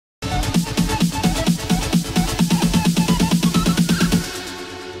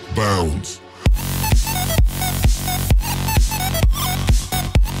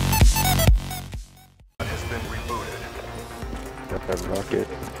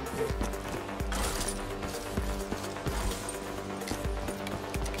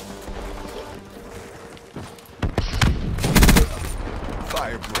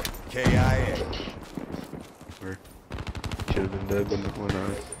KIA. Or should have been dead, but no, we're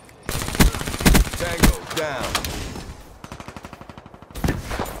not. Tango down.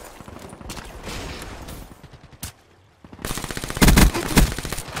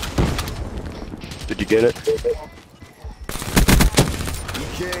 Did you get it?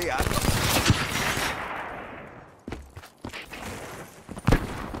 EK,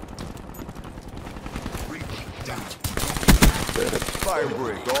 fire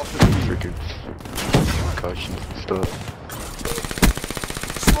break off the field. Freaking concussions and stuff.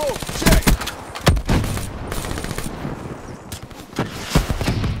 Smoke, check.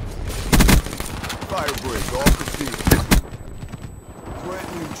 Fire break off the field. Threat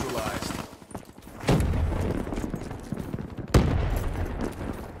neutralized.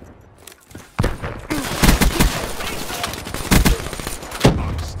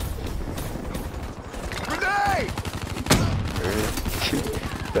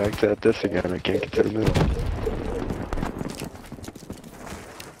 Back at this again, I can't get to the middle.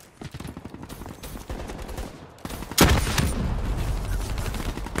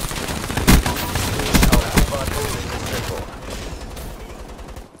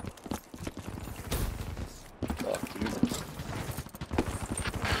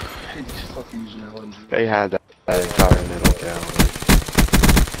 They had that entire middle down.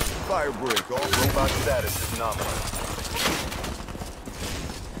 Fire break, all robot status is nominal.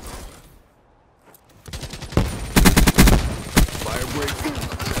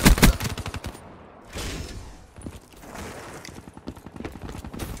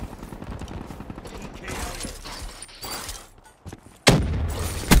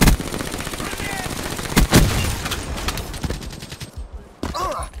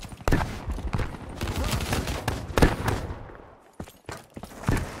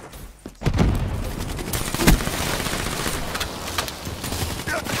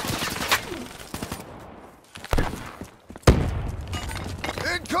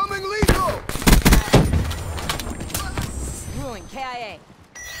 Incoming lethal! Ruin KIA.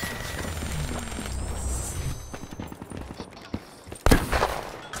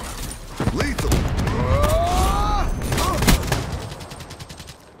 Lethal!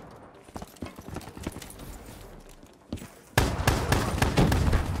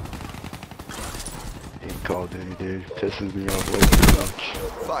 Call of Duty, dude. Pisses me off way too much.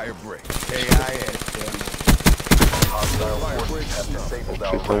 Fire break. KIA. Fire break have disabled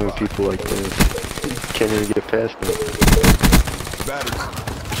our Playing with people like this. Can't even get past them. battery.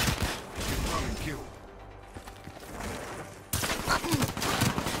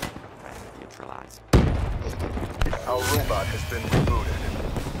 Neutralized. Our robot has been rebooted.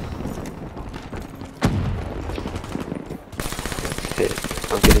 Hit.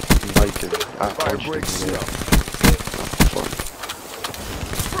 I'm getting invited. Fire break seal.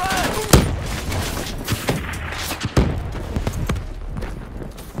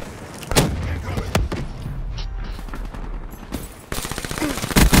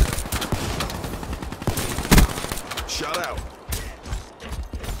 Shut out.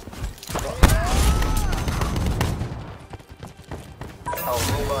 Our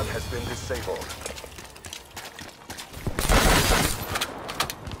robot has been disabled.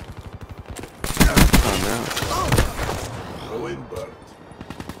 Oh no. Go in, bud.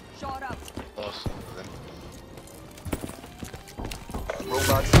 Shot up. Awesome.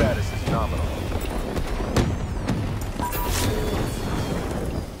 Robot status is nominal.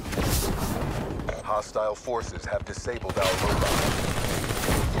 Hostile forces have disabled our robot.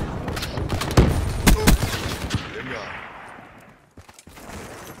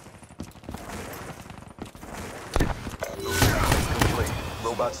 Complete.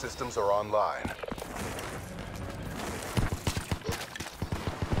 Robot systems are online.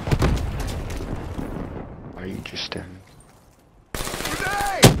 Are you just standing?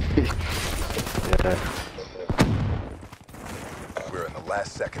 Grenade! Yeah. We're in the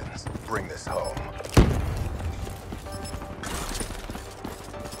last seconds. Bring this home.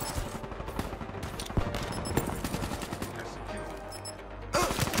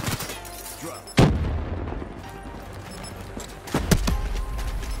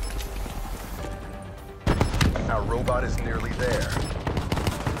 Our robot is nearly there.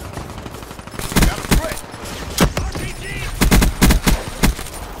 Got a threat!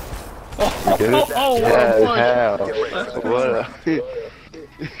 You did it? Oh, yeah, how? What a...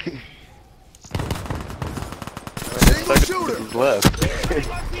 Single shooter! He's left.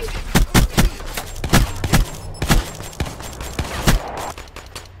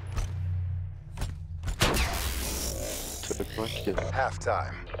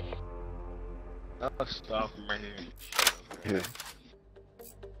 Halftime. I'll stop him right here. Yeah.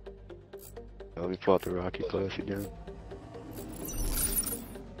 Let me pull out the rocket class again.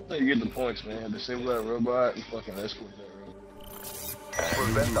 So you get the points, man. Disable that robot and fucking escort that robot.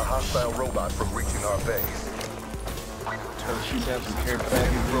 Prevent the hostile robot from reaching our base. Try to shoot down some care Enemy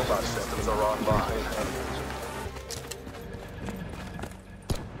packages. robot systems are online.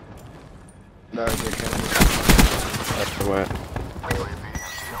 No, they can't. That's the way.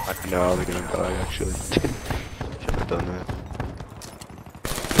 No, they're gonna die actually. Should have done that.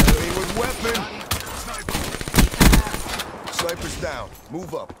 Enemy with weapon! Sniper's down.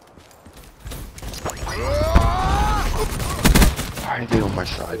 Move up. Why are they on my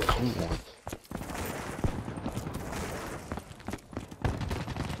side? Come on.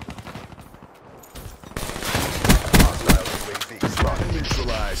 Hostile UAV spotted.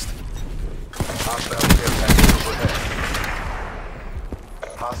 Neutralized. Hostile care package overhead.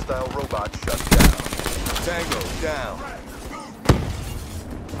 Hostile robot shut down. Tango down.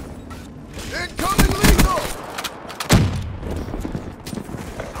 Incoming lethal!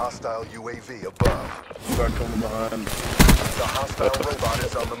 Hostile UAV above. Start coming behind. The hostile robot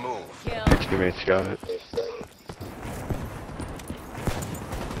is on the move. Kill. Teammates got it.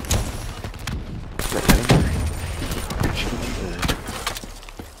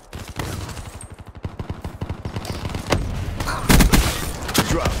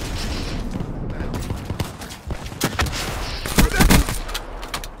 Drop.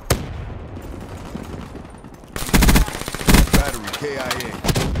 Battery KIA.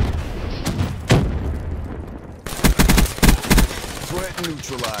 Threat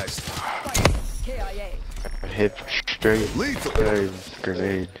neutralized. KIA. I hit straight. Lethal.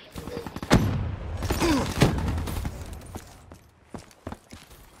 Grenade.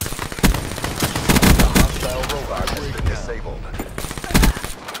 The hostile robot has been disabled.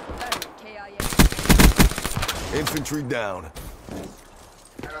 Battery KIA. Infantry down.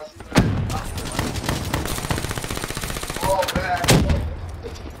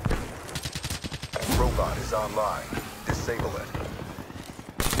 Robot is online. Disable it.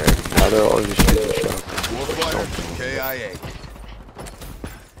 Now they're all just shooting shots. Warfighter KIA.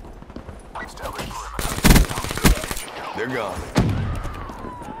 They're gone.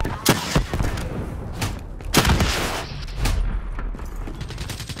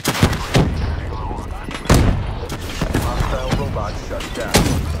 Hostile robot shut down.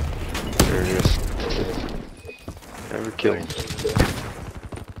 They're just never killing.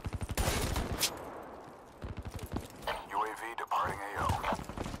 UAV departing AO.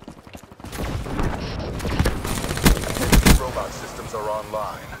 Robot systems are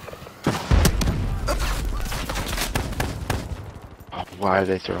online. Oh, why are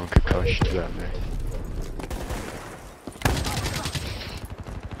they throwing concussions at me?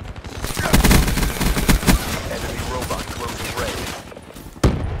 Enemy robot closing range.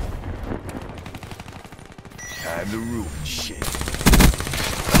 Time to ruin shit.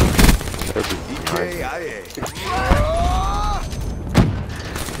 EKIA.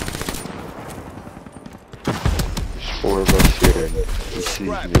 There's 4 of us here and he sees me.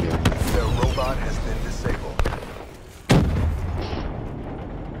 Their robot has been disabled.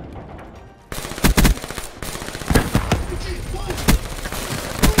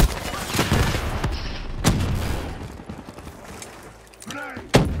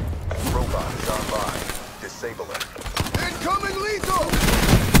 Robot is online. Disable it. Incoming lethal!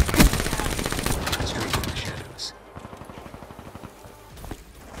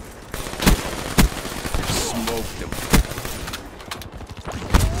 Smoked him.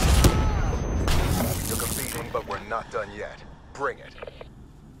 Took a beating, but we're not done yet. Bring it.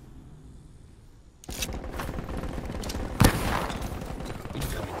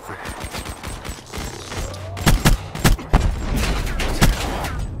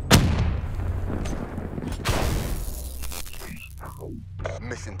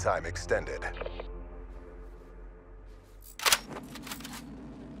 Mission time extended.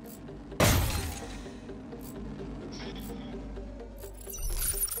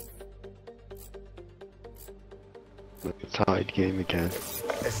 The tied game again.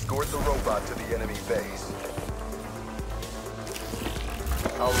 Escort the robot to the enemy base.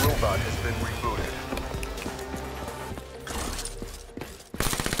 Our robot has been rebooted.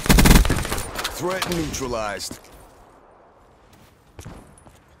 Threat neutralized.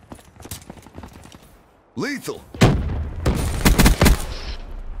 Lethal.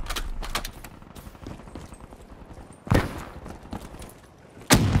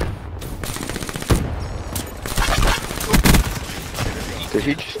 Did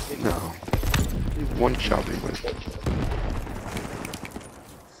he just... No. He one shot me with.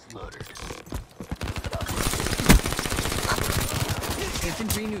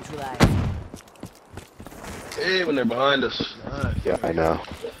 Infantry neutralized. Hey, when they're behind us. Yeah, I know.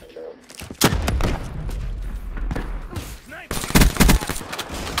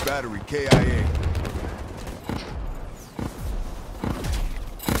 Battery KIA.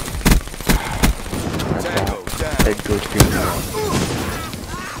 Tango down. Head goes green now.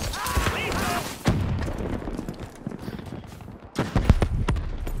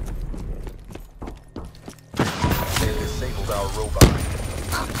 They disabled our robot.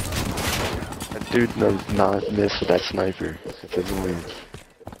 That dude does not miss with that sniper. It's annoying.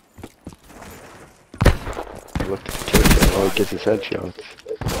 Look at the kill shot. Oh, he gets his headshots.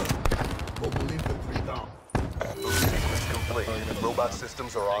 Sequence complete. Robot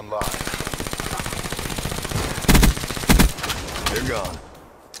systems are online. They're gone.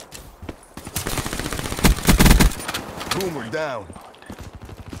 Boomer down.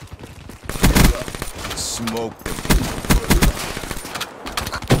 Smoke them.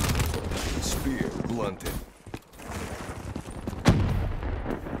 Spear blunted.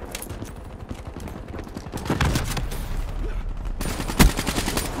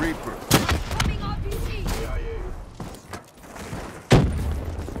 Reaper. Coming RPG.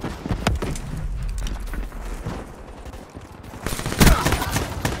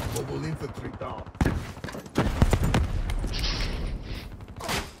 Mobile infantry down.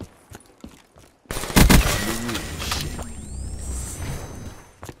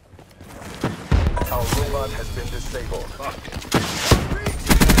 Our robot has been disabled.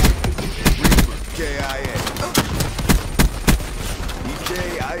 Reaper, KIA.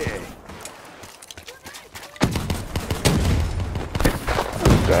 EKIA.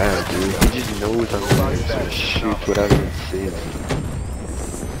 Bad, dude. He just knows I'm gonna shoot without even seeing it.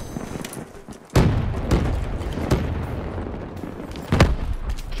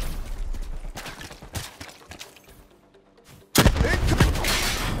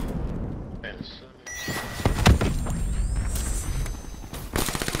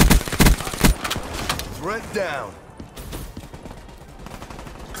 Threat down.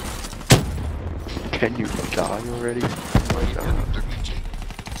 Can you die already? Oh my god.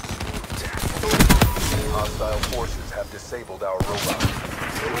 Hostile forces have disabled our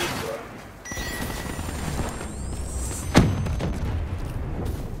robot.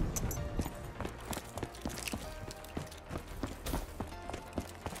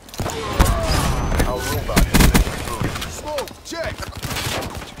 Our robot has been rebooted. Smoke, check!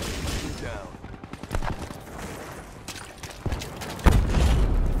 Down.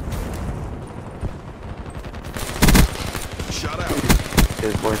 Shut out.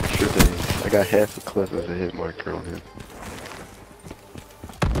 Hit marker sure thing. I got half a clip of a hit marker on him.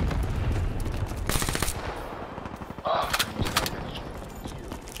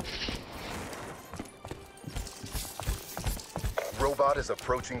 Robot is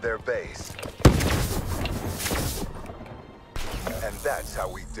approaching their base. And that's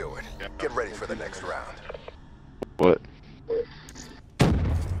how we do it. Get ready for the next round. What?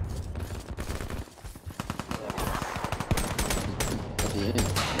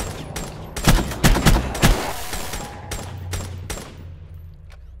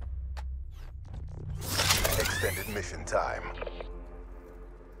 Extended mission time.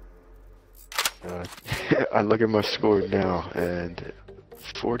 I look at my score now and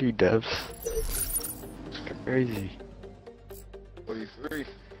 40 devs. It's crazy. 43.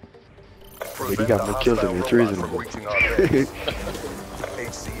 Wait, he got more kills than me. It's reasonable.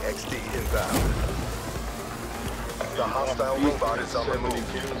 HCXD inbound. The hostile robot is on the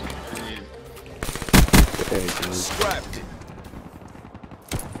move. There he goes. Scrapped it.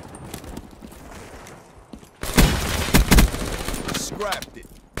 Scrapped it.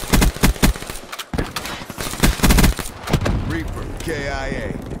 Reaper,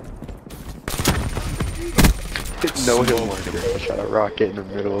 KIA. No hit marker. I shot a rocket in the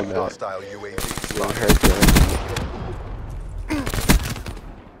middle of that. Hostile UAV It spotted. hurt that.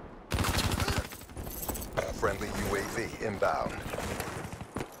 Friendly UAV inbound.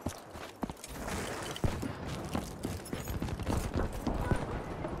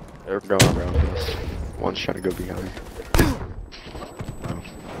 They're going around us. One's trying to go behind.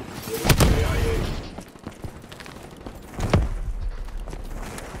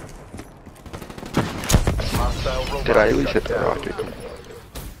 Hostile robot Did I at least shut hit the down. rocket?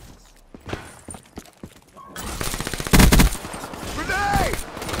 Grenade!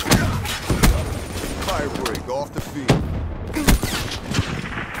 Fire break off the field.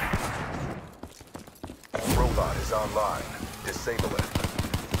 Robot is online. Disable it.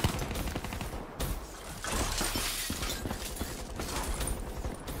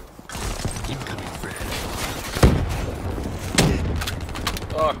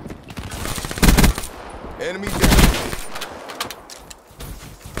 Oh, Enemy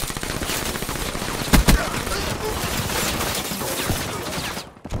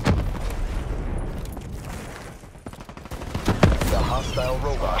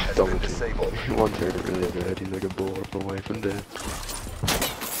has double been team. disabled. One's hurt really bad. He's like a bull away from death.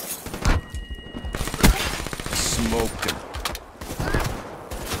 Smoked him.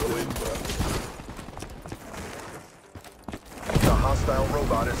 The hostile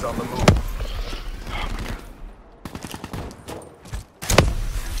robot is on the move.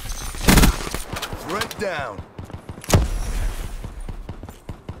 Threat down.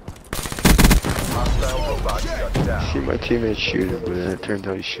 Hostile robot shut down. See my teammates shooting, but then it turns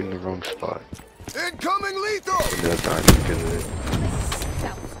out he's shooting the wrong spot. Incoming lethal. And that's not because of it.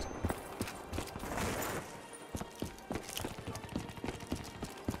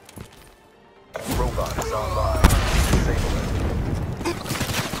 Robot is online. Disable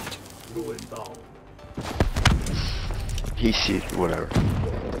it. He sees whatever.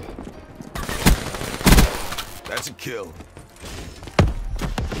 That's a kill.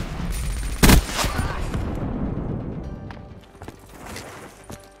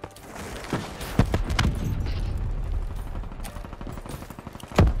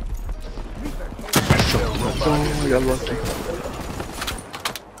 Oh, I got lucky.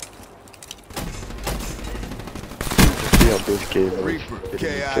 See how this game was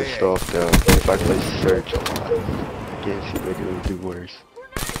getting me pissed off though. If I play Search a lot, I can't see maybe it'll do worse.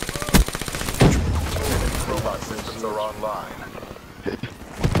 Robot systems are online.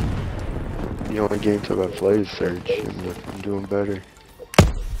 The only games I play is Search, and I'm doing better.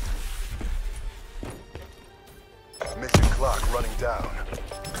 Mission clock running down.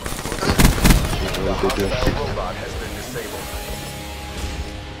 The hostile robot has been disabled.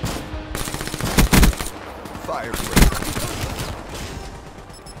 Fire break.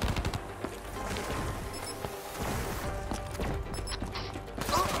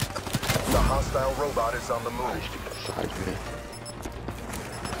 The hostile robot is on the move. Side me.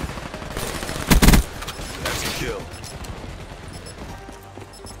 That's a kill.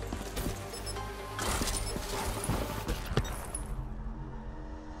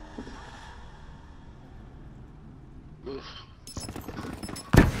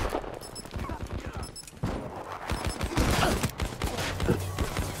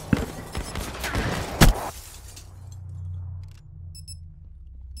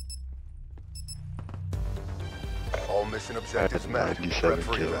 All mission objectives met. 97 Prep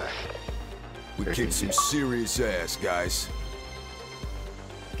for kills. evac. We kicked some serious ass, guys.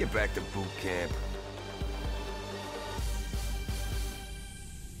 Get back to boot camp.